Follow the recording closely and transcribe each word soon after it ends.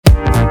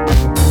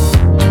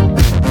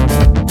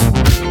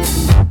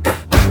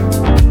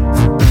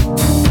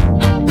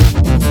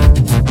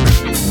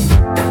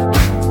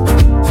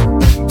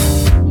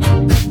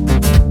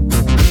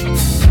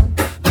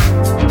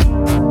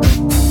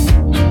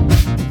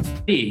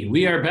Hey,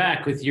 we are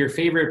back with your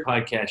favorite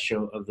podcast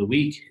show of the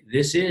week.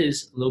 This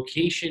is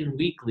Location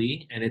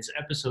Weekly, and it's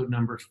episode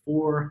number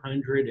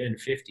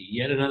 450.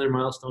 Yet another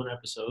milestone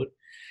episode.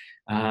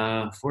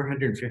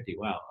 450,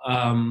 wow.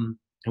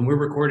 And we're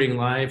recording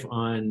live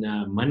on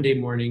Monday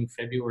morning,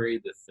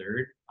 February the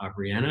 3rd.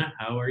 Brianna,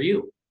 how are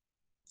you?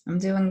 I'm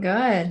doing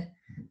good.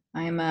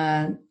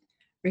 I'm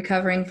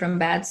recovering from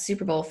bad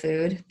Super Bowl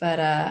food, but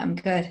I'm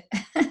good.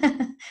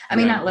 I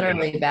mean, not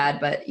literally bad,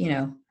 but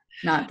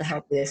not the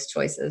healthiest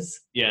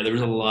choices. Yeah, there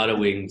was a lot of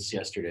wings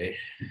yesterday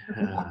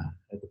at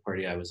the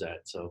party I was at.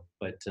 So,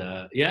 but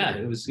yeah,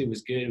 it was good.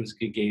 It was a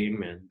good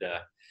game, and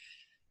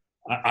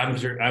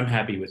I'm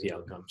happy with the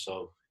outcome.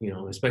 So,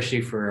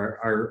 especially for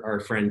our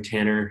friend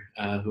Tanner,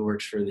 who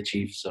works for the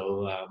Chiefs.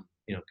 So,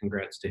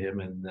 congrats to him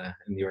and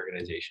the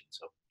organization.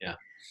 So, yeah.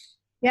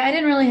 Yeah, I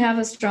didn't really have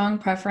a strong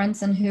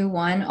preference in who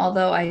won,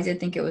 although I did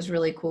think it was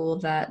really cool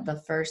that the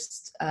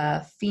first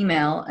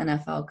female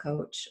NFL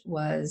coach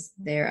was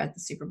there at the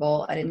Super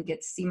Bowl. I didn't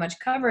get to see much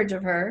coverage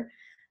of her.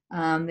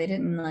 They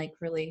didn't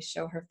really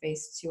show her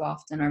face too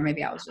often, or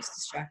maybe I was just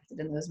distracted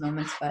in those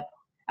moments. But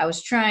I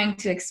was trying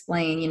to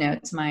explain,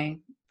 to my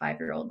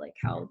 5-year-old,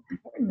 how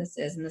important this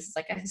is. And this is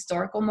a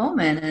historical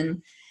moment.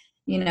 And,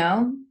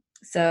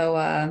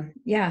 so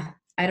yeah.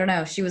 I don't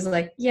know. She was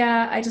like,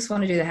 yeah, I just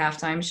want to do the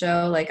halftime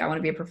show. I want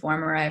to be a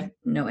performer. I have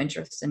no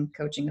interest in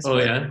coaching a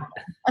sport. Oh, yeah?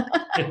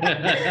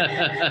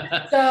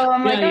 So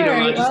I'm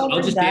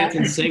I'll just dance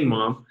and sing,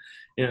 Mom.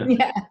 Yeah.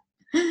 Yeah.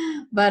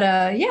 But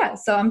yeah,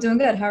 so I'm doing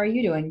good. How are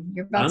you doing?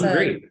 You're about to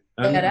great.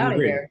 get out of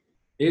here.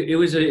 It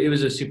was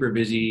a super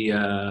busy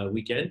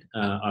weekend.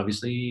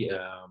 Obviously,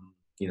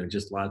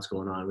 just lots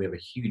going on. We have a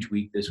huge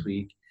week this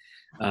week.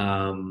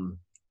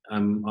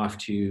 I'm off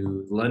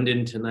to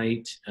London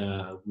tonight.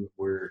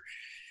 We're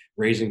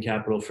raising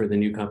capital for the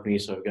new company,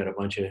 so I've got a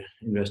bunch of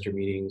investor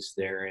meetings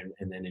there,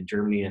 and then in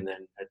Germany, and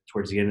then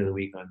towards the end of the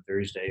week on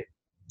Thursday,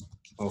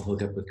 I'll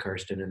hook up with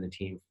Karsten and the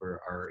team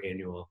for our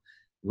annual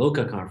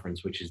LOCA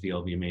conference, which is the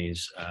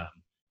LBMA's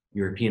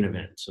European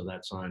event. So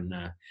that's on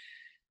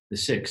the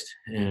 6th,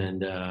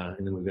 and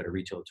then we've got a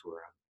retail tour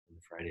on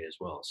Friday as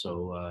well.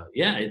 So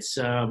yeah, it's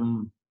a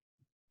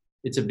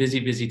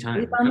busy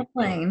time. On the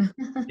plane.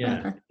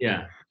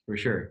 yeah, for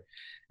sure.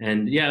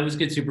 And yeah, it was a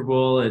good Super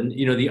Bowl. And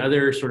the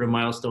other sort of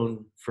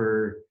milestone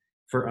for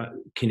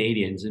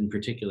Canadians in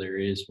particular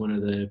is one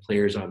of the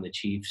players on the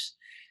Chiefs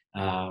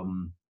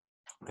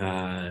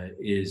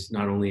is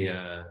not only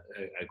a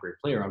great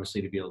player,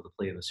 obviously, to be able to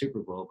play in the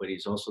Super Bowl, but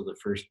he's also the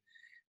first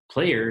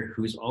player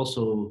who's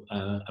also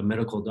a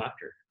medical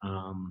doctor.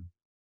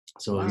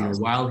 So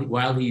Wow.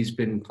 while he's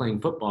been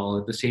playing football,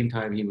 at the same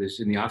time he was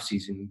in the off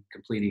season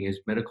completing his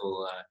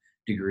medical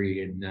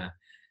degree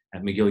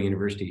at McGill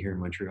University here in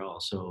Montreal.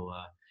 So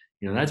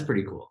that's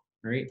pretty cool,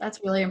 right?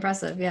 That's really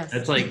impressive. Yes.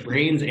 That's like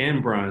brains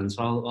and bronze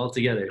all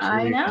together. So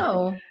I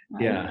know.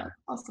 Yeah.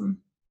 Awesome.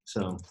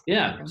 So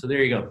yeah. So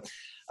there you go.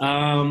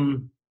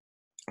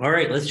 All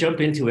right, let's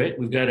jump into it.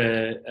 We've got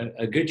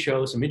a good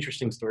show, some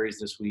interesting stories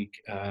this week.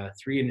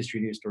 3 industry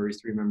news stories,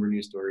 3 member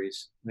news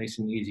stories, nice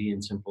and easy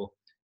and simple.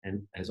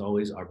 And as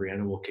always,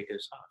 Brianna will kick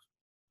us off.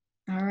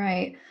 All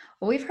right.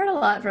 Well, we've heard a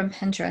lot from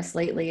Pinterest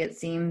lately. It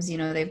seems,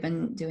 they've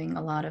been doing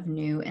a lot of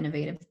new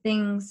innovative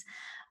things.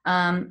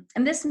 And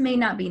this may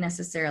not be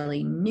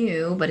necessarily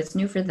new, but it's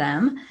new for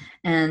them.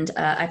 And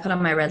I put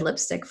on my red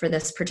lipstick for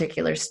this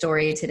particular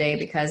story today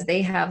because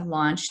they have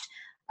launched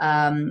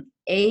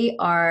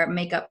AR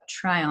makeup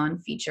try-on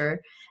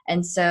feature.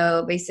 And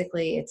so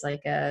basically it's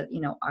like a,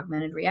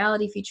 augmented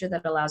reality feature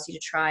that allows you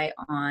to try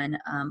on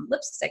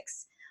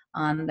lipsticks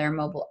on their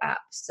mobile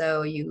app.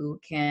 So you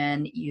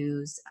can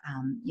use,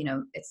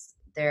 it's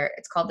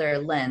called their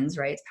Lens,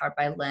 right? It's powered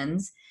by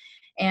Lens.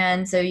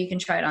 And so you can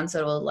try it on, so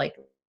it'll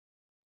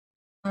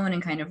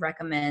and kind of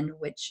recommend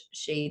which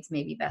shades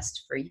may be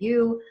best for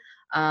you.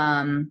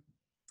 And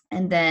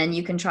then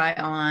you can try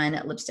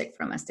on lipstick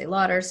from Estee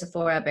Lauder,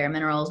 Sephora, Bare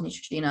Minerals,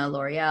 Neutrogena,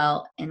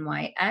 L'Oreal,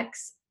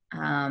 NYX,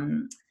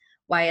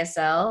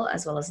 YSL,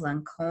 as well as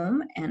Lancome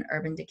and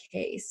Urban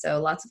Decay.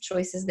 So lots of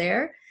choices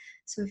there.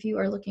 So if you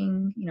are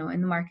looking,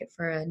 in the market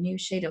for a new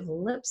shade of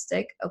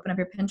lipstick, open up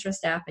your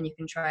Pinterest app and you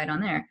can try it on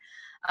there.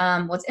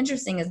 What's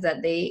interesting is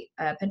that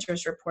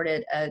Pinterest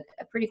reported a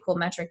pretty cool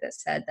metric that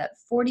said that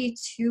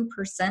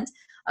 42%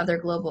 of their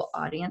global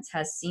audience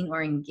has seen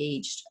or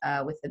engaged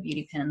with the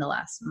beauty pin in the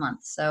last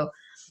month. So,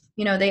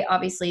 they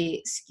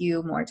obviously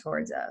skew more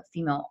towards a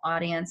female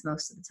audience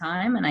most of the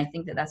time. And I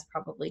think that that's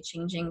probably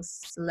changing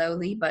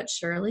slowly but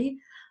surely.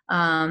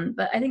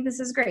 But I think this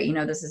is great.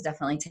 This is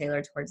definitely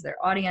tailored towards their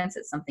audience.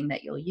 It's something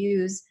that you'll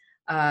use.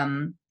 I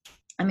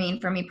mean,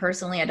 for me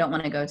personally, I don't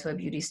want to go to a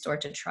beauty store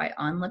to try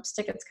on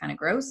lipstick. It's kind of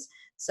gross.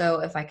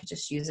 So if I could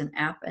just use an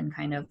app and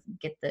kind of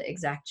get the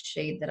exact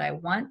shade that I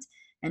want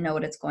and know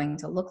what it's going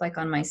to look like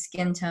on my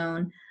skin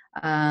tone,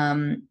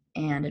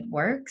 and it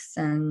works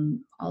and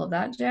all of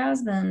that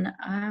jazz, then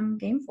I'm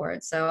game for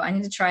it. So I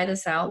need to try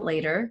this out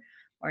later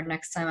or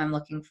next time I'm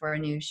looking for a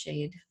new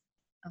shade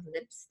of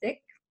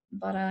lipstick.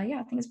 But yeah,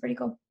 I think it's pretty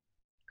cool.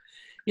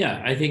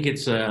 Yeah, I think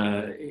it's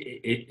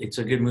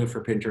a good move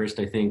for Pinterest.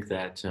 I think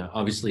that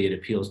obviously it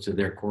appeals to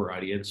their core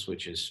audience,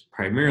 which is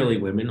primarily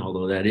women,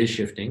 although that is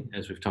shifting,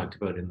 as we've talked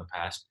about in the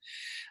past.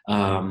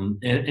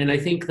 And I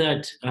think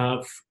that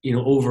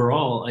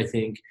overall, I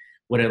think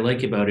what I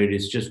like about it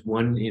is just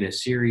one in a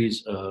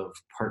series of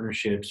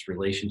partnerships,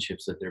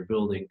 relationships that they're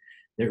building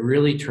that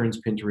really turns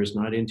Pinterest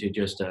not into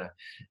just a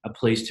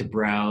place to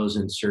browse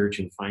and search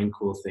and find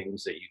cool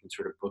things that you can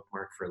sort of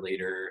bookmark for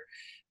later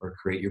or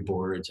create your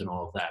boards and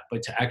all of that,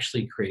 but to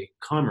actually create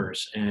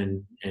commerce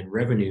and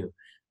revenue,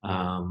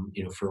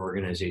 for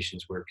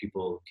organizations where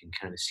people can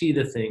kind of see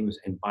the things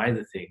and buy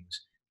the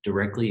things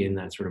directly in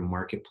that sort of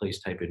marketplace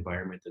type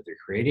environment that they're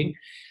creating.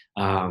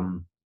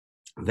 Um,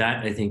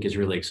 that I think is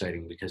really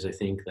exciting because I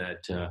think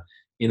that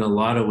in a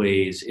lot of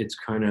ways it's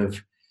kind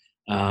of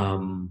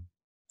um,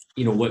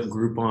 what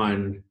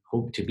Groupon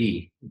hoped to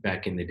be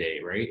back in the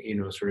day, right?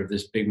 Sort of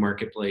this big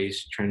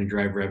marketplace trying to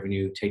drive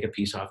revenue, take a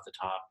piece off the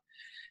top,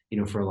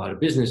 for a lot of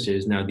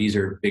businesses. Now, these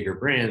are bigger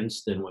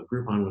brands than what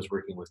Groupon was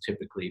working with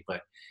typically,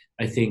 but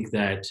I think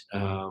that,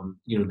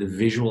 the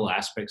visual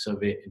aspects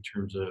of it in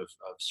terms of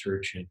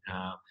search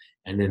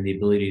and then the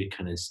ability to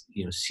kind of,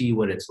 see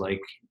what it's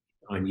like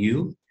on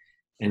you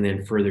and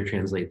then further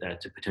translate that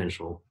to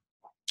potential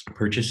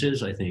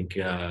purchases, I think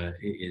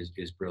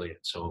is brilliant.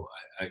 So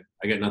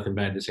I got nothing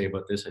bad to say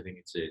about this. I think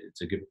it's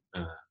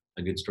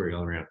a good story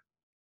all around.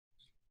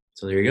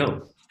 So there you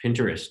go.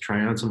 Pinterest,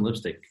 try on some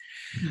lipstick.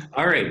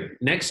 All right,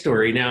 next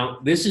story. Now,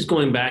 this is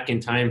going back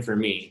in time for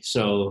me.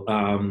 So,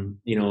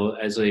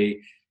 as a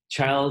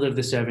child of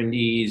the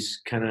 70s,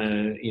 kind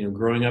of,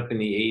 growing up in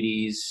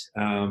the 80s,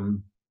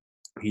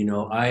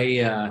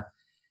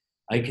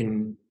 I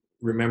can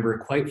remember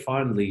quite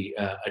fondly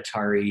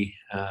Atari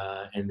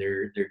and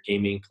their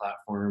gaming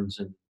platforms,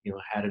 and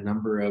had a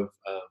number of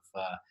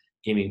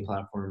gaming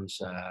platforms,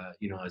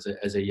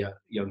 as a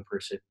young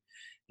person,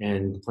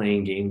 and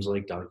playing games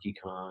like Donkey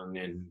Kong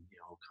and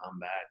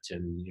Combat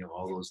and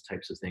all those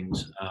types of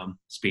things,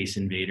 Space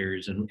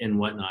Invaders and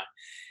whatnot.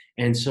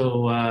 And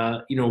so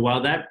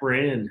while that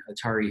brand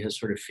Atari has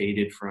sort of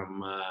faded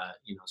from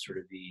sort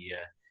of the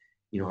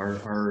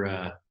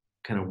our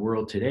kind of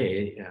world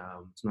today,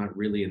 it's not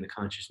really in the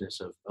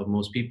consciousness of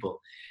most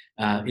people.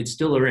 It's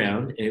still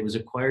around. It was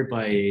acquired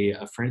by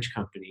a French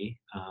company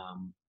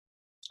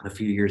a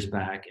few years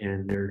back,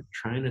 and they're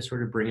trying to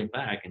sort of bring it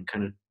back and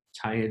kind of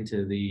tie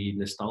into the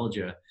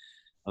nostalgia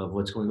of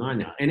what's going on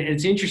now. And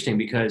it's interesting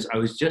because I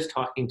was just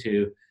talking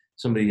to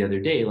somebody the other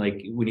day,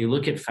 like when you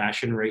look at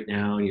fashion right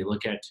now and you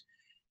look at,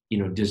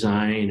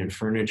 design and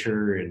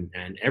furniture and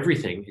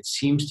everything, it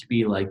seems to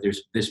be like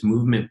there's this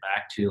movement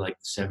back to like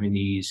the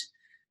 70s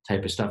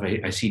type of stuff.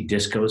 I see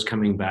discos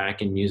coming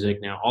back in music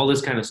now, all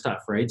this kind of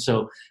stuff, right?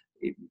 So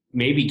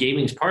maybe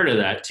gaming's part of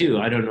that too.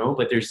 I don't know,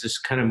 but there's this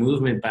kind of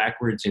movement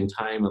backwards in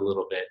time a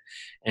little bit.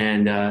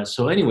 And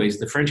so anyways,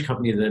 the French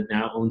company that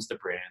now owns the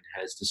brand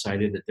has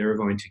decided that they're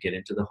going to get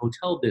into the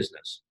hotel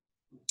business.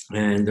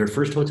 And their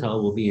first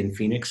hotel will be in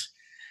Phoenix,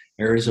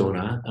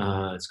 Arizona.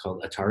 It's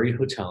called Atari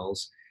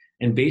Hotels.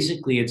 And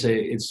basically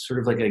it's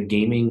sort of like a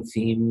gaming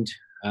themed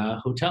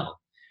hotel.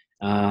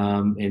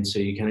 And so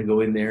you kind of go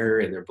in there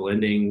and they're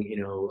blending,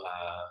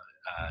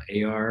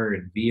 AR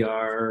and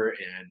VR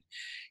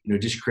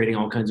and, just creating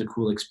all kinds of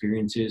cool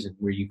experiences and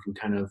where you can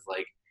kind of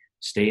like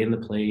stay in the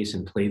place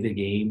and play the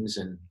games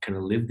and kind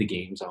of live the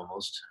games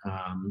almost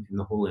in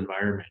the whole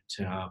environment.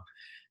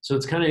 So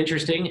it's kind of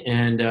interesting.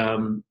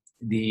 And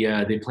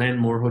they plan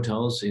more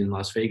hotels in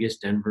Las Vegas,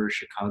 Denver,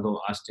 Chicago,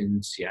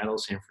 Austin, Seattle,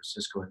 San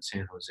Francisco, and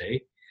San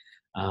Jose.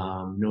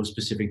 No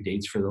specific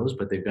dates for those,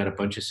 but they've got a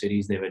bunch of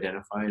cities they've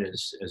identified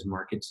as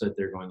markets that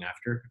they're going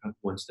after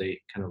once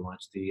they kind of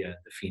launch the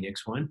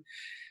Phoenix one.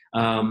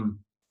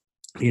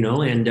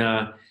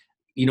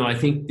 I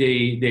think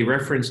they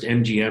referenced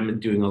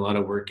MGM doing a lot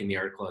of work in the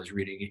article I was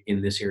reading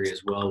in this area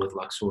as well with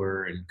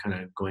Luxor and kind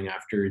of going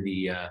after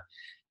the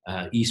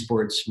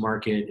esports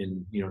market.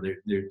 And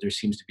there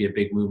seems to be a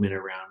big movement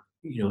around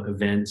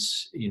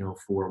events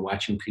for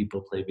watching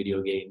people play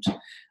video games.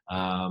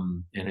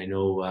 And I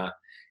know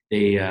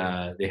they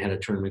had a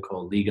tournament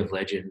called League of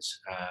Legends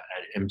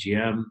at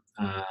MGM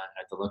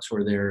at the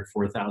Luxor there.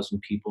 4,000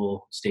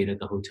 people stayed at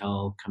the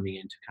hotel coming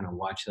in to kind of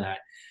watch that.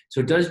 So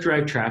it does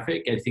drive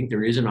traffic. I think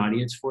there is an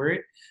audience for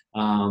it.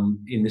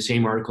 In the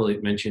same article,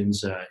 it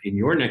mentions in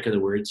your neck of the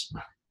woods,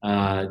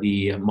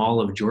 the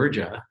Mall of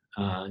Georgia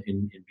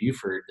in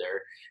Buford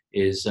there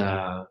is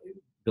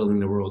building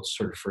the world's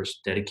sort of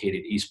first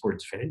dedicated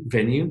esports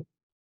venue.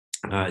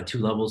 2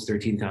 levels,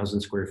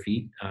 13,000 square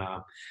feet.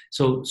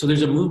 So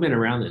there's a movement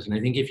around this. And I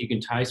think if you can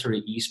tie sort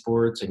of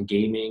esports and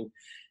gaming,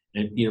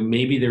 and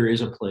maybe there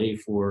is a play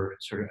for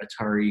sort of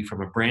Atari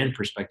from a brand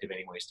perspective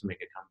anyways to make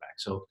a comeback.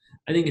 So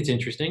I think it's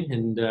interesting.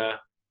 And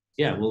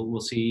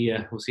we'll see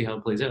how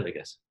it plays out, I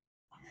guess.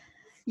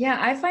 Yeah,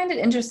 I find it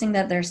interesting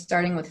that they're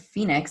starting with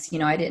Phoenix.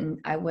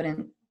 I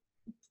wouldn't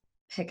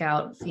pick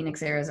out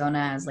Phoenix,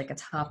 Arizona as like a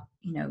top,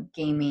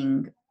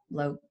 gaming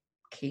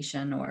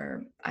location,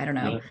 or I don't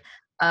know.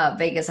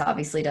 Vegas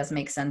obviously does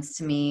make sense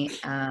to me.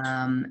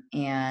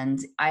 And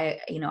I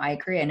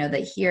agree. I know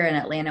that here in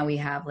Atlanta, we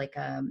have like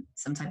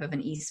some type of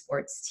an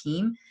esports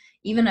team,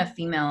 even a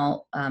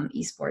female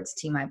esports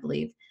team, I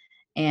believe.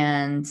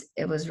 And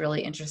it was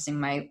really interesting.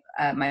 My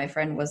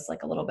friend was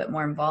like a little bit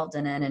more involved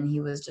in it, and he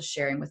was just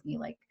sharing with me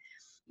like,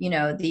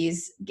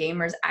 these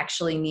gamers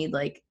actually need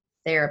like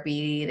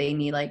therapy. They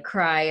need like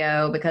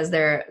cryo because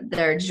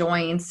their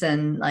joints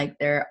and like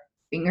their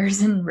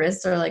fingers and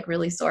wrists are like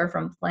really sore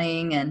from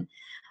playing. And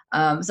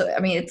so, I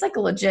mean, it's like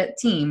a legit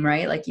team,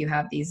 right? Like you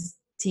have these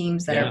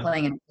teams that are Yeah.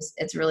 playing, and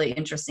it's really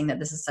interesting that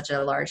this is such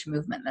a large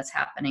movement that's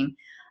happening.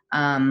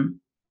 Um,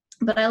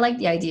 but I like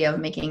the idea of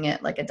making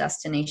it like a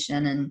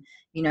destination and,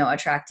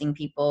 attracting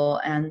people.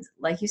 And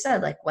like you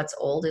said, like what's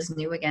old is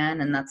new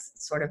again. And that's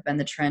sort of been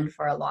the trend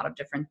for a lot of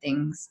different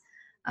things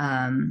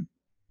um,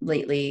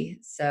 lately.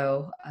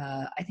 So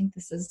I think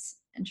this is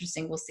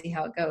interesting. We'll see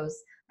how it goes.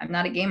 I'm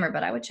not a gamer,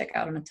 but I would check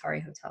out an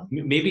Atari hotel.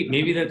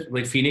 Maybe that's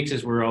like Phoenix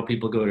is where all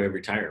people go to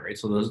retire, right?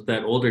 So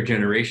that older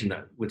generation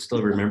that would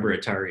still remember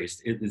Atari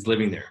is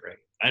living there, right?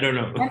 I don't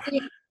know. I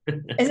mean,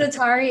 is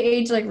Atari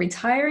age like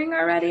retiring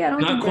already? I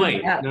don't Not think they're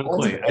quite, that not old.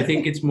 quite. I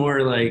think it's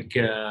more like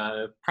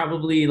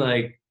probably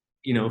like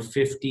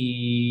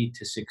 50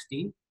 to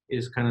 60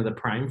 is kind of the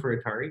prime for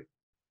Atari.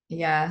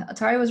 Yeah,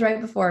 Atari was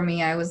right before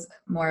me. I was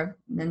more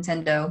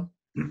Nintendo.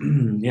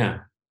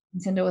 Yeah,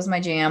 Nintendo was my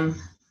jam.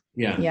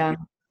 yeah, Yeah.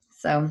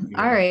 So, all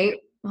yeah. right.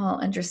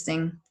 Well,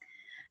 interesting.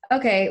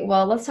 Okay,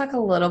 well, let's talk a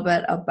little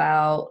bit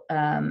about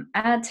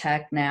ad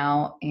tech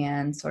now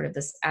and sort of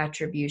this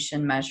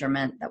attribution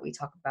measurement that we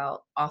talk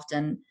about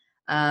often.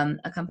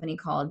 A company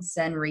called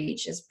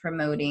ZenReach is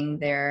promoting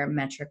their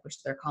metric,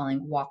 which they're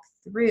calling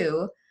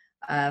walkthrough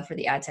for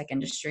the ad tech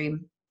industry.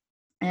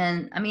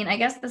 And I mean, I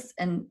guess this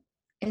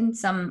in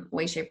some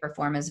way, shape, or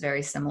form is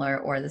very similar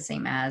or the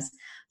same as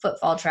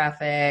footfall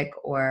traffic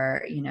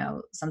or,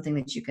 something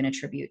that you can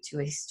attribute to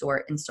a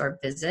store in-store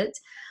visit.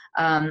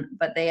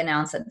 But they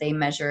announced that they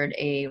measured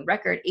a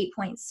record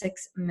 8.6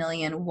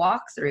 million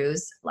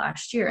walkthroughs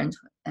last year in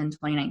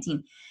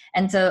 2019.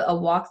 And so a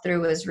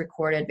walkthrough is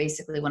recorded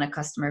basically when a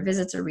customer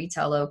visits a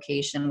retail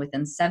location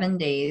within 7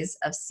 days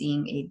of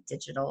seeing a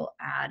digital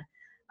ad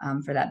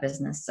for that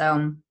business.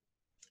 So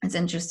it's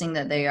interesting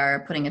that they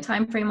are putting a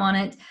time frame on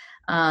it.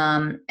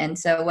 And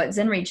so what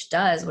ZenReach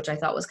does, which I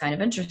thought was kind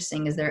of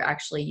interesting, is they're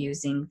actually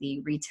using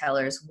the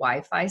retailer's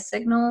Wi-Fi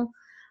signal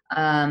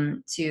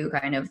to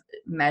kind of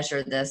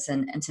measure this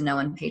and to know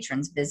when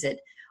patrons visit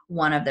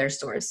one of their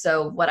stores.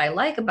 So what I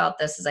like about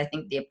this is I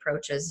think the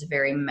approach is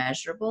very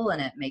measurable and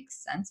it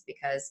makes sense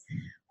because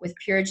with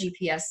pure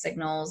GPS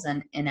signals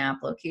and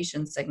in-app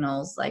location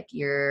signals, like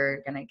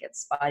you're going to get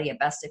spotty at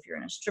best if you're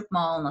in a strip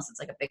mall, unless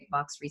it's like a big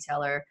box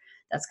retailer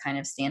that's kind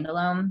of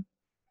standalone.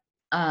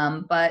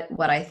 But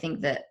what I think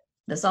that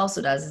this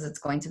also does is it's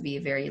going to be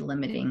very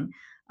limiting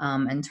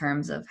in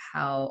terms of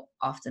how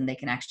often they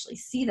can actually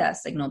see that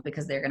signal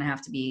because they're going to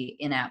have to be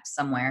in app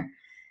somewhere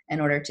in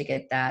order to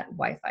get that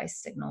Wi-Fi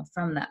signal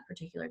from that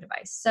particular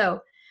device. So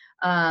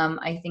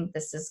I think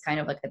this is kind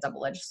of like a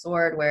double-edged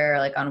sword where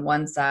like on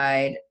one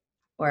side,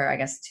 or I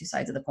guess two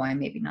sides of the coin,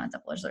 maybe not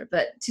double-edged sword,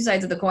 but two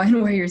sides of the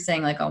coin where you're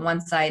saying like on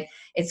one side,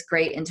 it's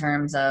great in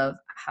terms of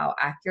how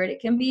accurate it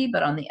can be,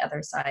 but on the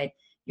other side,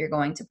 you're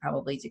going to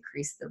probably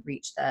decrease the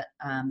reach that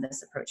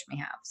this approach may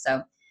have.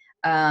 So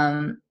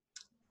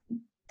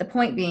the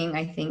point being,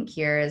 I think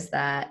here is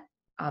that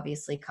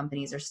obviously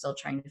companies are still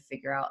trying to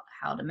figure out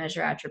how to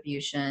measure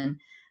attribution,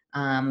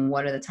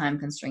 what are the time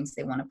constraints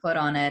they want to put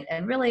on it.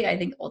 And really, I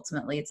think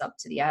ultimately it's up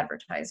to the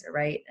advertiser,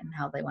 right? And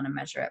how they want to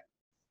measure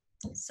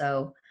it.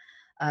 So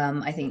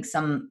I think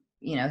some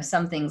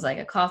things like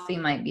a coffee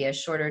might be a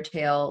shorter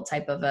tail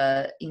type of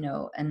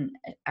an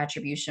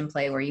attribution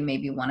play where you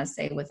maybe want to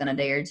say within a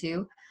day or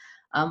two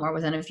or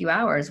within a few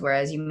hours.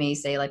 Whereas you may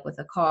say like with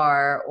a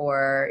car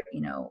or,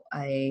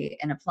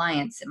 an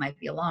appliance, it might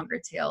be a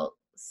longer tail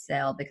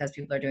sale because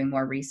people are doing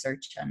more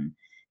research and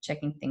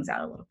checking things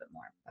out a little bit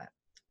more. But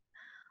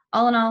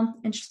all in all,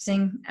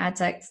 interesting. Ad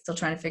tech, still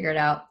trying to figure it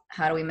out.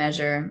 How do we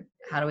measure?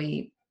 How do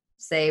we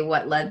say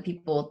what led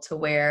people to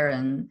where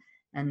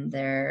and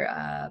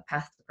their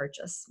path to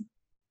purchase?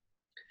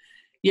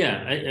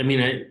 Yeah, I mean,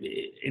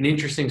 an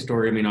interesting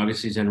story. I mean,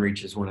 obviously,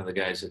 ZenReach is one of the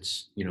guys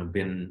that's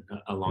been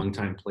a long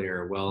time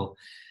player, well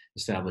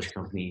established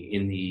company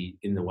in the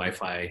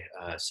Wi-Fi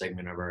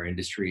segment of our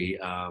industry.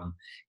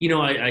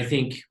 I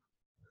think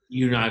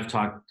you and I have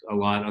talked a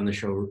lot on the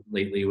show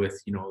lately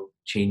with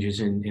changes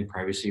in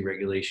privacy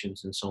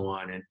regulations and so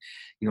on,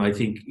 and I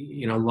think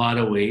in a lot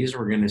of ways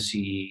we're going to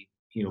see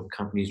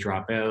companies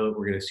drop out.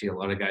 We're going to see a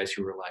lot of guys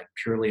who rely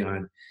purely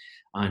on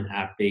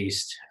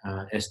app-based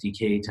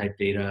SDK type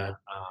data,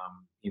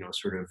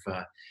 sort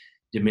of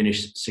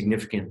diminish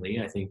significantly.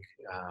 I think,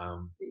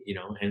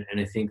 and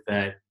I think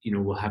that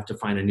we'll have to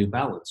find a new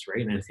balance,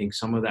 right? And I think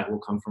some of that will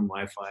come from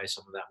Wi-Fi,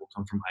 some of that will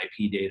come from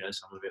IP data,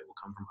 some of it will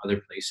come from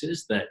other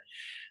places that,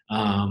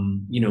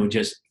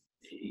 just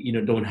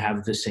don't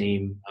have the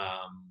same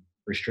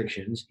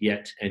restrictions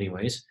yet,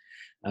 anyways.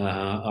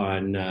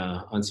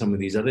 on some of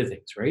these other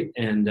things, right?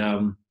 And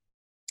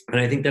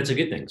I think that's a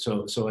good thing.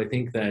 So I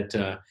think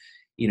that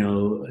you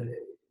know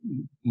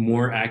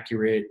more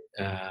accurate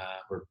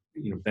or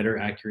better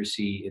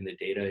accuracy in the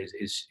data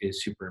is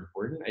super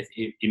important.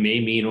 It may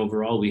mean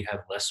overall we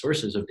have less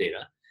sources of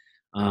data,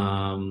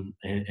 and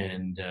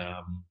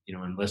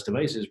less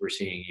devices we're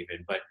seeing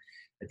even. But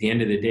at the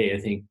end of the day, I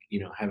think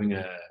having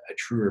a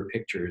truer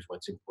picture is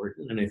what's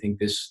important, and I think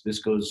this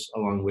goes a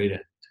long way to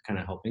kind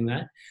of helping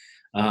that.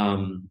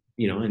 And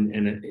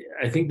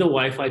I think the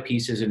Wi-Fi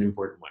piece is an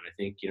important one. I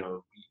think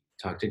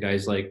talk to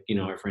guys like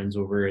our friends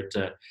over at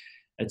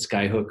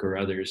Skyhook or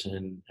others,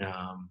 and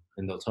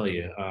they'll tell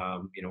you,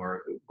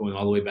 or going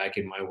all the way back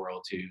in my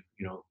world to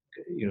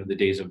the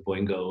days of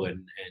Boingo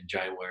and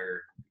Jaiwire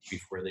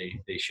before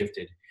they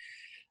shifted,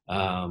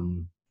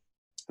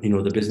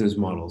 the business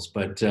models.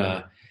 But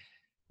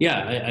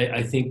yeah,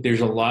 I think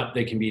there's a lot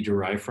that can be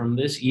derived from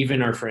this.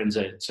 Even our friends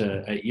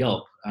at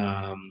Yelp,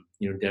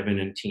 Devin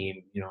and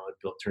team,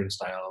 built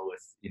Turnstile with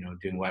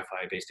doing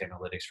Wi-Fi based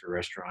analytics for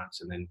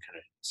restaurants, and then kind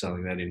of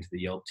selling that into the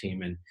Yelp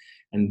team,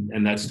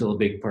 and that's still a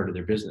big part of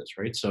their business,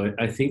 right? So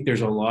I think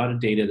there's a lot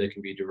of data that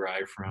can be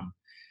derived from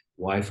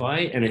Wi-Fi,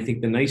 and I think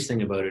the nice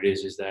thing about it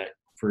is that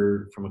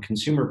from a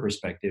consumer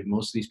perspective,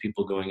 most of these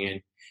people going in,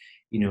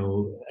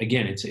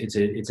 again, it's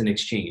an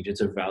exchange,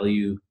 it's a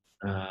value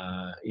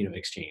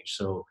exchange.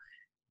 So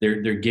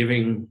they're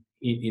giving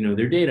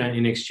their data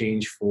in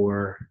exchange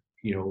for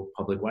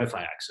public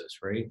Wi-Fi access,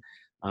 right?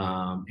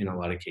 In a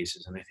lot of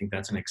cases, and I think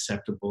that's an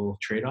acceptable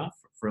trade-off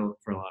for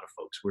a lot of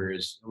folks.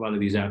 Whereas a lot of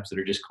these apps that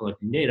are just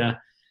collecting data,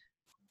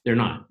 they're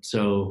not.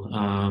 So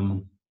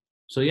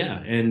yeah.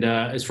 And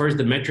as far as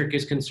the metric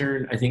is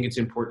concerned, I think it's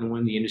an important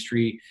one. The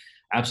industry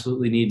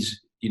absolutely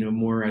needs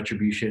more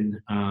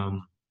attribution.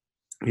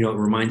 It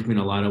reminds me in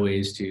a lot of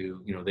ways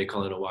to, they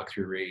call it a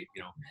walkthrough rate.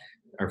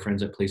 Our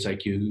friends at Place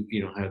IQ,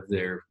 have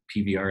their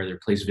PVR, their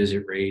place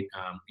visit rate.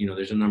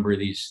 There's a number of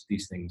these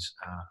things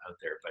out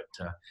there, but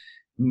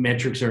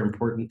metrics are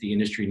important. The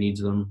industry needs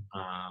them,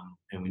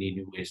 and we need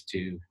new ways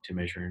to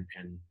measure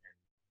and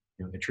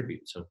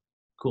attribute. So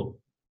cool,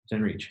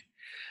 Zenreach.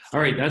 All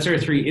right, that's our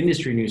 3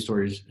 industry news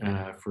stories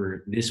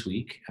for this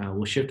week.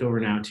 We'll shift over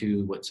now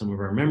to what some of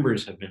our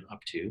members have been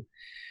up to.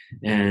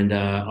 And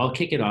I'll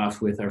kick it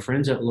off with our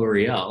friends at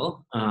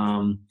L'Oreal.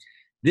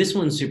 This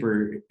one's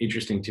super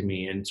interesting to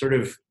me, and sort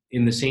of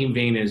in the same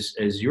vein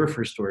as your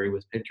first story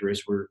with Pinterest.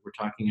 We're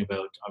talking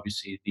about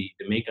obviously the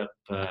makeup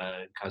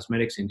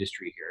cosmetics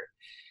industry here.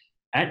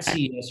 At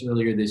CES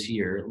earlier this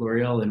year,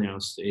 L'Oreal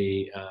announced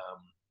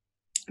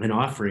an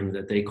offering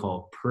that they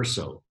call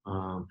Perso,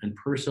 and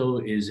Perso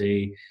is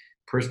a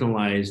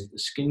personalized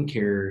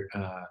skincare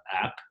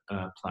app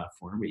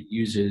platform. It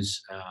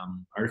uses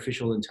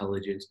artificial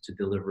intelligence to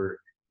deliver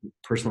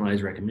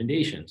personalized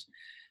recommendations.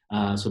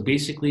 So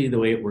basically the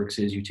way it works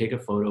is you take a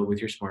photo with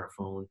your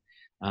smartphone,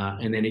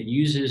 and then it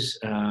uses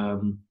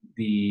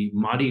the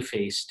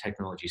ModiFace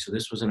technology. So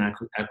this was an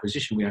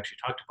acquisition we actually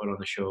talked about on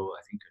the show,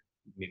 I think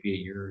maybe a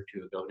year or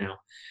 2 ago now,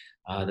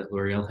 that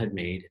L'Oreal had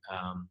made.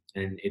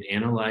 And it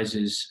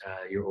analyzes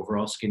your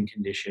overall skin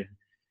condition,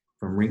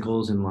 from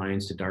wrinkles and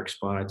lines to dark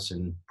spots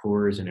and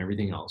pores and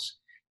everything else.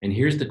 And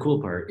here's the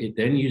cool part. It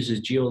then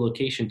uses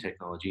geolocation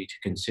technology to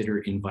consider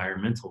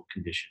environmental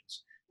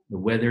conditions, the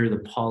weather, the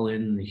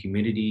pollen, the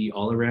humidity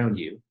all around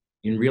you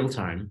in real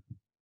time,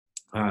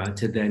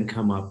 to then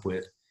come up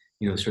with,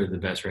 sort of the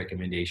best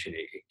recommendation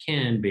it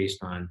can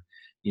based on,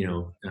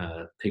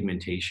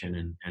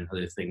 pigmentation and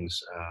other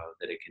things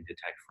that it can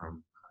detect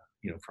from,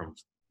 from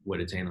what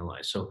it's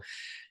analyzed. So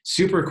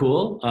super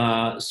cool,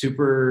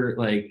 super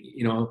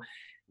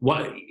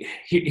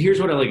here's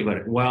what I like about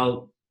it.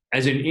 While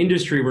as an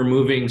industry, we're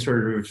moving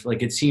sort of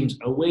it seems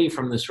away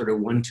from the sort of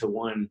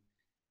one-to-one,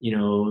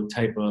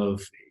 type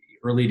of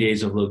early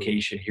days of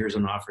location. Here's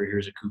an offer,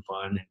 here's a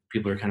coupon. And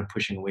people are kind of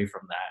pushing away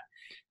from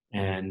that.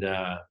 And,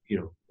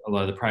 a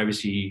lot of the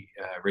privacy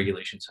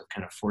regulations have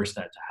kind of forced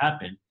that to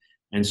happen.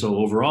 And so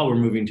overall, we're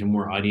moving to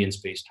more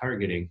audience-based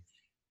targeting.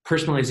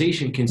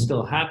 Personalization can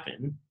still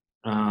happen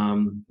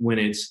when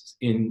it's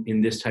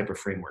in this type of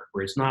framework,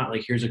 where it's not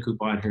like, here's a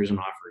coupon, here's an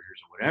offer,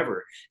 here's a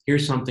whatever.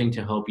 Here's something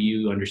to help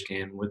you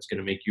understand what's going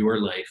to make your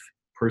life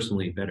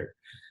personally better.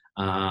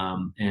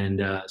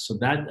 So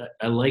that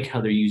I like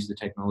how they use the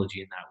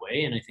technology in that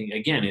way. And I think,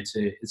 again, it's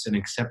an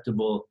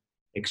acceptable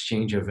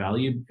exchange of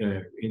value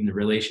in the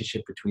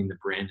relationship between the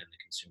brand and the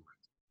consumer.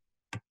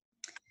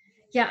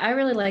 Yeah, I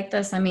really like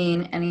this. I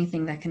mean,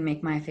 anything that can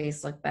make my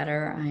face look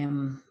better, I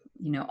am,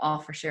 all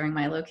for sharing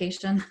my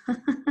location.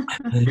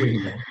 There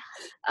you go.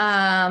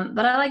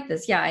 But I like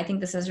this. Yeah, I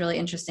think this is really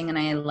interesting. And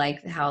I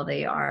like how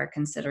they are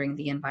considering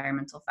the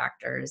environmental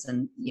factors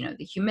and,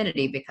 the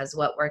humidity, because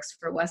what works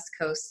for West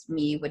Coast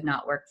me would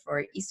not work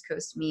for East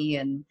Coast me.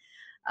 And,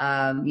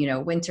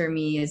 winter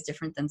me is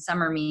different than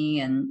summer me.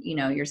 And,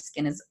 your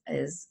skin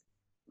is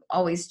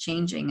always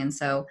changing. And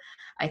so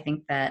I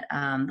think that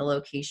the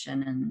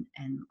location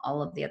and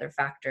all of the other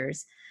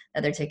factors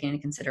that they're taking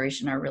into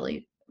consideration are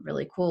really,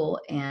 really cool.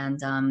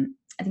 And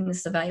I think this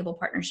is a valuable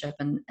partnership,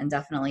 and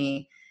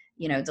definitely,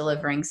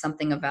 delivering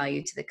something of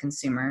value to the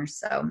consumer.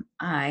 So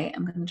I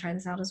am going to try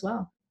this out as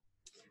well.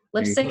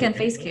 There you Lipstick go. and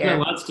face We've got care.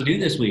 lots to do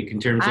this week in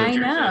terms of. I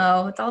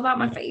know. It's all about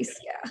my face.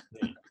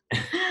 Yeah.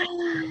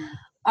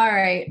 All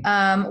right.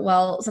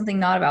 Well, something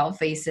not about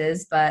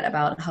faces, but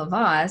about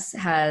Havas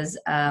has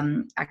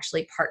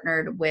actually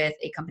partnered with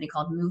a company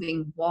called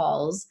Moving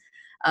Walls.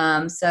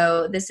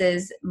 So this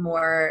is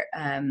more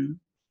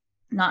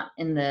not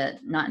in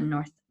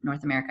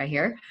North America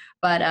here,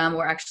 but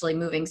we're actually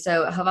moving.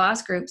 So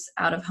Havas Group's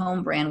out of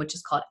home brand, which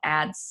is called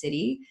Ad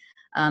City,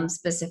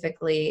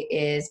 specifically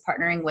is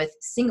partnering with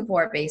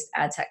Singapore-based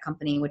ad tech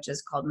company, which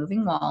is called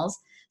Moving Walls.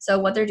 So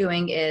what they're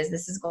doing is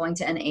this is going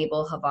to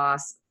enable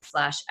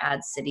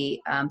Havas/Ad City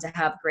to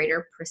have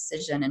greater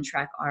precision and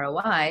track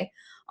ROI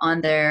on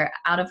their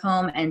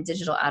out-of-home and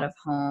digital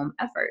out-of-home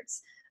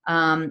efforts.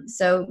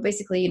 So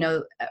basically,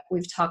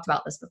 we've talked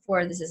about this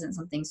before. This isn't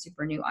something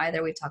super new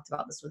either. We've talked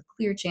about this with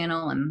Clear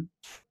Channel and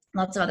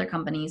lots of other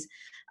companies,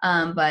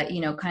 but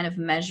kind of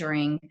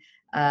measuring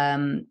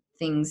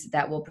things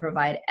that will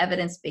provide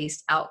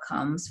evidence-based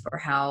outcomes for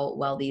how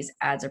well these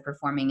ads are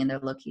performing in their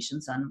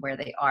locations on where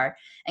they are,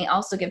 and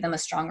also give them a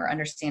stronger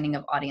understanding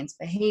of audience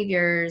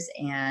behaviors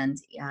and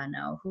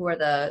who are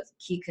the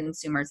key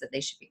consumers that they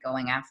should be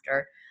going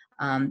after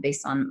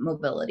based on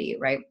mobility,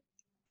 right?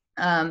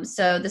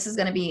 So this is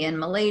going to be in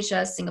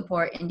Malaysia,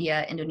 Singapore,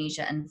 India,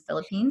 Indonesia, and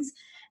Philippines.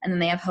 And then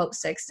they have hopes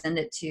to extend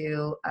it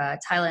to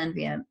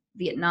Thailand,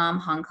 Vietnam,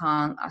 Hong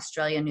Kong,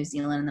 Australia, New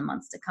Zealand in the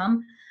months to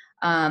come.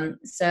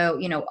 So,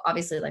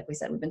 obviously, like we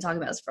said, we've been talking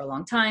about this for a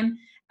long time.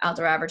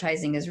 Outdoor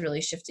advertising is really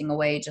shifting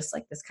away, just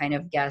like this kind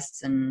of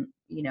guests and,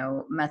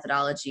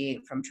 methodology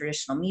from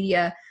traditional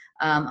media.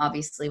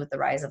 Obviously, with the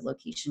rise of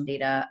location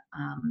data,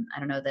 I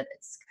don't know that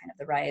it's kind of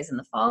the rise and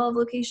the fall of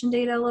location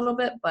data a little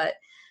bit, but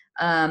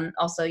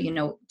also,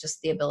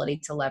 just the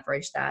ability to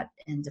leverage that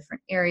in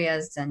different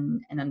areas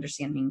and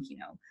understanding,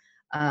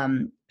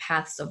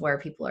 paths of where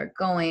people are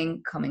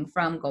going, coming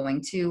from, going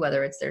to,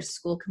 whether it's their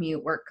school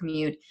commute, work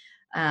commute,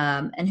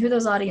 and who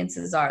those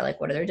audiences are,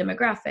 like what are their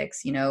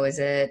demographics, is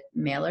it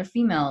male or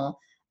female,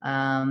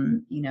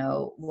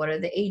 what are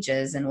the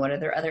ages and what are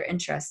their other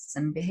interests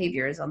and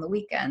behaviors on the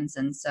weekends.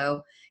 And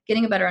so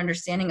getting a better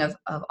understanding of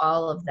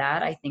all of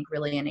that, I think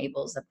really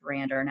enables a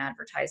brand or an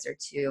advertiser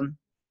to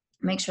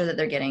make sure that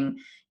they're getting,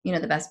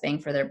 the best bang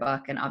for their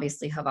buck. And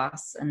obviously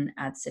Havas and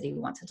Ad City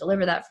want to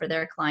deliver that for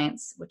their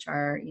clients, which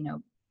are,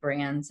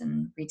 brands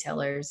and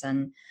retailers.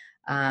 And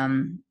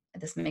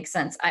this makes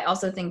sense. I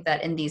also think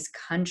that in these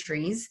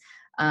countries,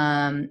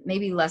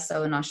 maybe less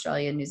so in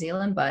Australia and New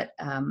Zealand, but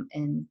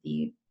in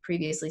the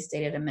previously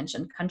stated and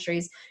mentioned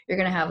countries, you're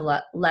going to have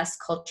less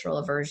cultural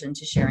aversion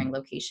to sharing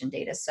location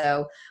data.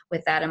 So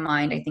with that in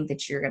mind, I think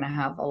that you're going to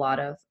have a lot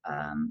of,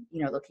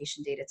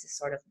 location data to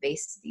sort of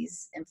base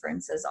these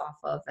inferences off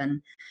of,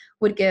 and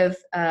would give,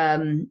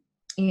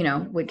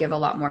 would give a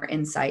lot more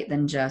insight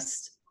than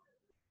just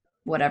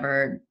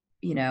whatever,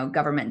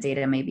 government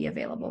data may be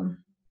available.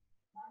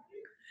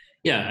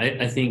 Yeah,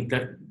 I think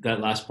that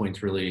last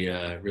point's really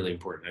really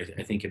important.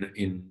 I think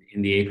in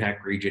the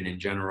APAC region in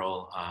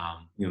general,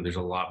 there's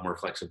a lot more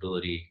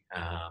flexibility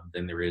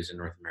than there is in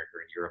North America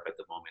and Europe at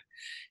the moment,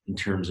 in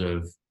terms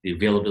of the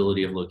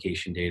availability of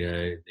location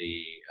data,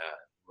 the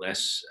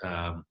less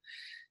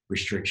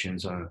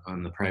restrictions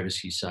on the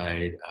privacy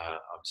side.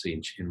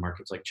 Obviously, in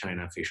markets like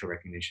China, facial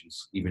recognition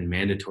is even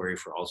mandatory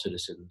for all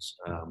citizens.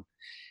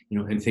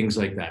 And things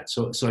like that.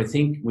 So I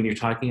think when you're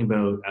talking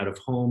about out of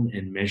home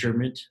and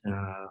measurement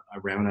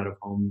around out of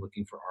home,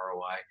 looking for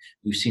ROI,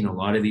 we've seen a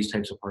lot of these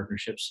types of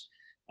partnerships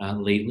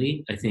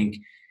lately. I think,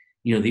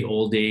 the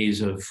old days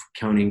of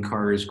counting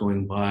cars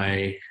going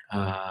by,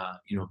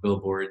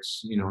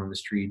 billboards, on the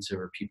streets,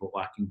 or people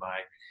walking by,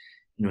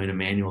 in a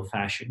manual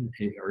fashion,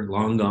 are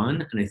long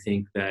gone. And I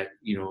think that,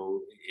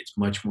 it's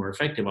much more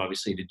effective,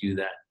 obviously, to do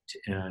that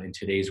in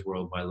today's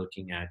world by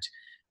looking at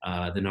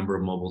the number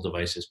of mobile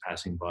devices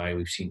passing by.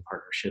 We've seen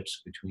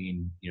partnerships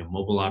between,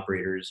 mobile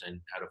operators and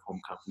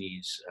out-of-home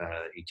companies,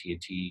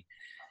 AT&T,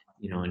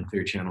 and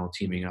Clear Channel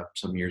teaming up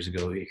some years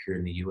ago here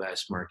in the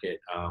U.S. market.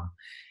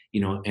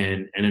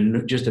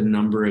 And just a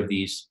number of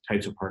these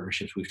types of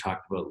partnerships we've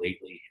talked about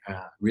lately,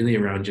 really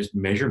around just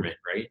measurement,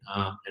 right?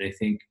 And I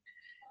think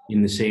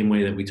in the same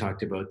way that we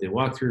talked about the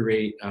walkthrough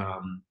rate,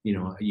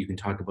 you can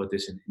talk about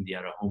this in the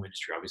out-of-home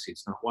industry. Obviously,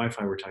 it's not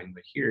Wi-Fi we're talking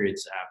about here;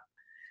 it's app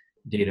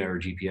data or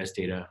GPS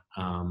data,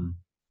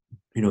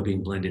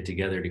 being blended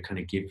together to kind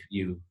of give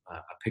you a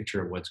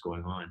picture of what's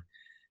going on.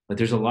 But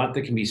there's a lot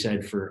that can be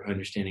said for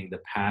understanding the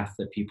path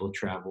that people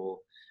travel,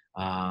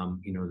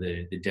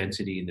 the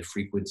density and the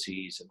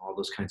frequencies and all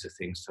those kinds of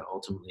things to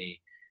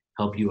ultimately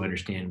help you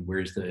understand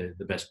where's the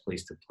best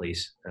place to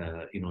place,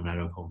 an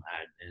out-of-home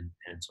ad.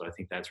 And so I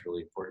think that's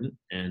really important.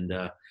 And,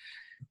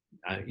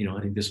 I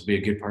think this will be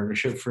a good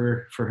partnership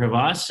for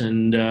Havas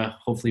and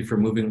hopefully for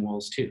Moving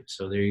Walls too.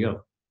 So there you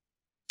go.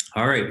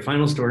 All right,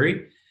 final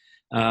story.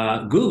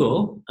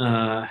 Google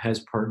has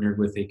partnered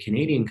with a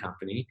Canadian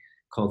company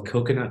called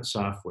Coconut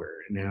Software.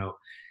 Now,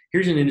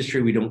 Here's an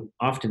industry we don't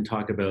often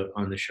talk about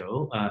on the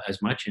show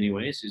as much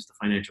anyways, is the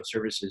financial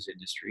services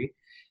industry.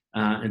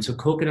 And so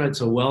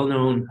Coconut's a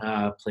well-known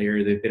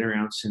player. They've been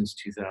around since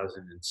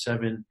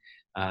 2007.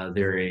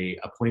 They're a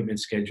appointment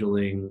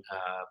scheduling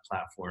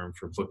platform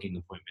for booking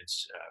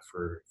appointments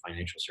for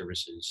financial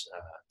services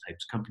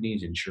types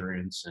companies,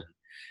 insurance,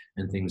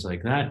 and things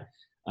like that.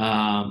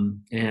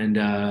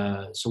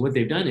 So what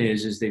they've done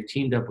is they've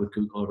teamed up with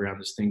Google around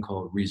this thing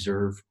called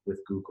Reserve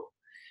with Google.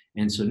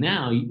 And so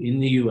now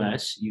in the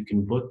US, you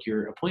can book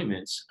your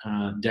appointments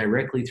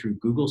directly through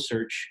Google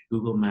Search,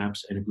 Google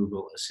Maps, and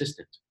Google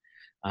Assistant,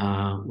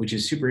 which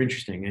is super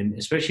interesting. And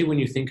especially when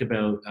you think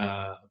about,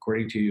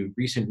 according to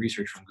recent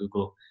research from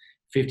Google,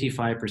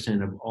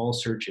 55% of all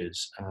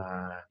searches,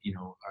 are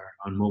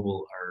on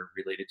mobile are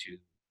related to,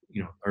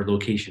 are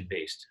location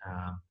based,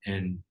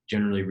 and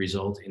generally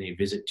result in a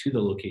visit to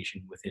the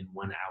location within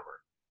 1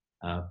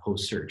 hour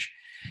post search.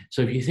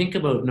 So if you think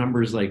about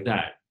numbers like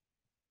that,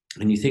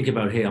 and you think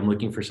about, hey, I'm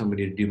looking for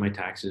somebody to do my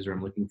taxes, or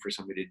I'm looking for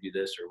somebody to do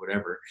this or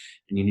whatever,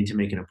 and you need to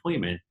make an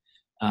appointment,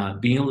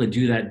 being able to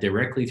do that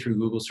directly through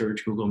Google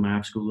Search, Google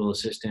Maps, Google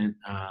Assistant,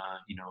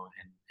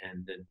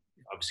 and then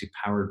obviously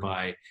powered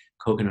by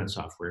Coconut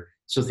software.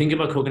 So think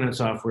about Coconut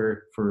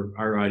software for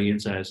our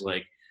audience as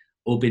like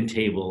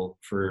OpenTable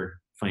for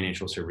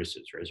financial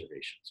services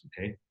reservations.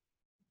 Okay.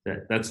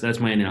 That's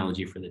my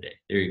analogy for the day.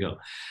 There you go.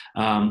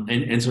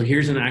 And so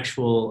here's an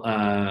actual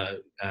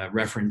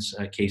reference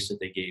case that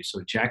they gave.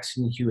 So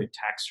Jackson Hewitt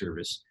Tax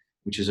Service,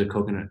 which is a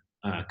Coconut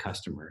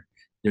customer,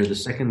 they're the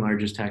second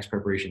largest tax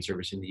preparation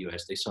service in the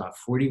US. They saw a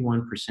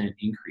 41%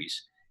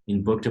 increase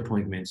in booked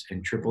appointments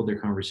and tripled their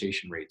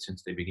conversation rate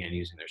since they began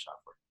using their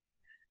software.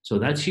 So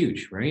that's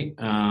huge, right?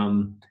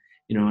 And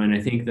I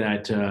think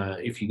that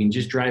if you can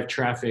just drive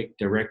traffic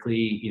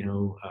directly,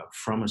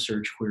 from a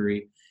search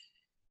query,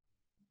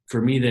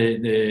 for me,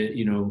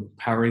 the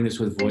powering this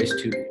with voice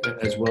too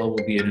as well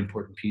will be an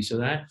important piece of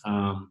that.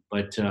 I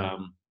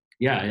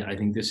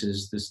think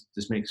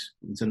this makes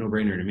it's a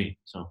no-brainer to me.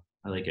 So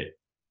I like it.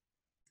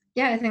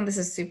 Yeah, I think this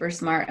is super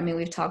smart. I mean,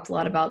 we've talked a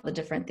lot about the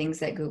different things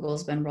that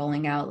Google's been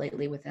rolling out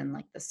lately within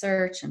like the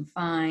search and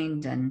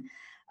find and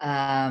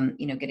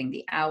getting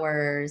the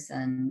hours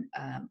and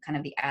kind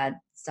of the ad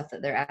stuff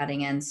that they're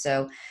adding in.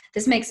 So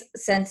this makes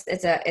sense.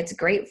 It's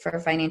great for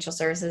financial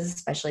services,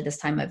 especially this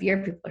time of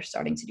year. People are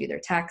starting to do their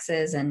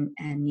taxes and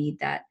need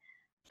that.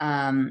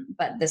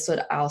 But this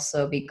would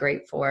also be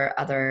great for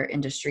other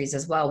industries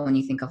as well. When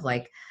you think of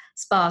like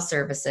spa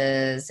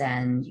services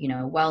and,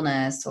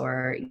 wellness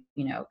or,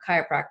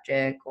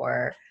 chiropractic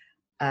or,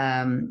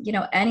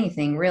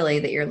 anything really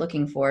that you're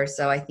looking for.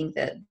 So I think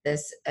that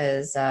this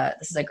is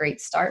a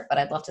great start, but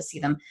I'd love to see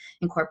them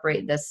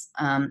incorporate this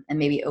and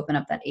maybe open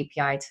up that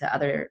API to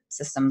other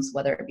systems,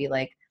 whether it be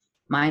like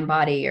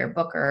MindBody or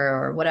Booker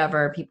or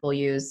whatever people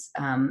use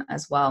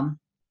as well.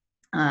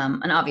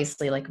 And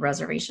obviously like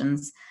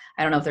reservations.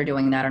 I don't know if they're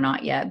doing that or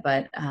not yet,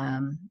 but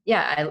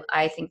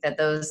I think that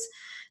those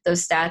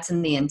stats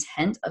and the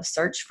intent of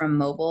search from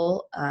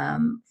mobile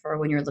for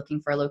when you're looking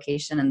for a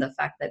location and the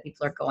fact that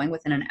people are going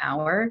within an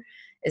hour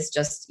is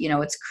just,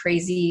 it's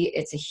crazy.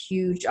 It's a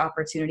huge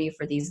opportunity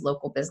for these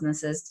local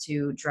businesses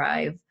to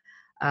drive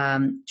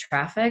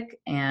traffic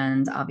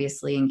and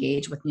obviously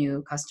engage with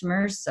new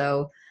customers.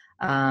 So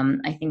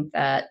I think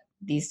that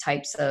these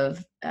types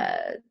of,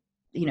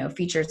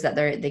 features that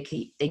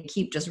they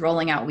keep just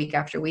rolling out week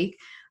after week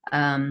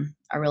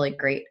are really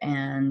great.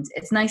 And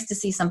it's nice to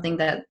see something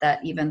that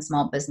even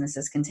small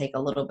businesses can take a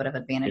little bit of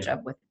advantage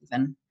of with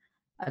even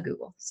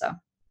Google. So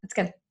it's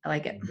good. I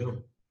like it.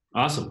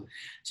 Awesome.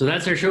 So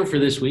that's our show for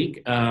this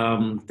week.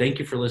 Thank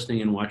you for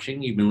listening and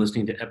watching. You've been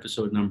listening to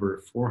episode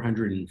number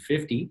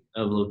 450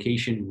 of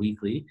Location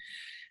Weekly.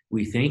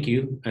 We thank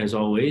you, as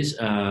always.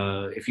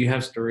 If you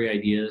have story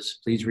ideas,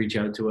 please reach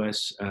out to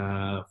us.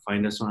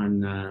 Find us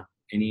on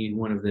any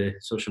one of the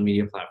social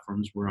media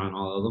platforms. We're on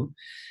all of them.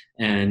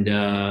 And,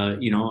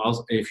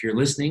 also, if you're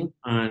listening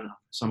on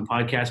some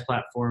podcast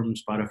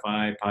platforms,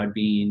 Spotify,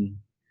 Podbean,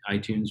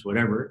 iTunes,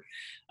 whatever,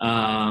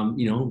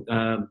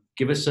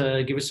 give us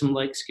some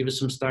likes, give us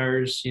some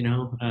stars,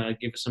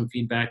 give us some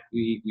feedback.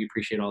 We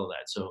appreciate all of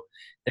that. So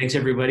thanks,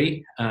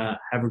 everybody.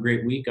 Have a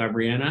great week,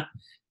 Aubriana.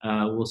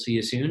 We'll see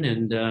you soon.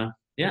 And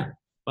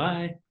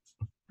bye.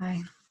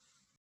 Bye.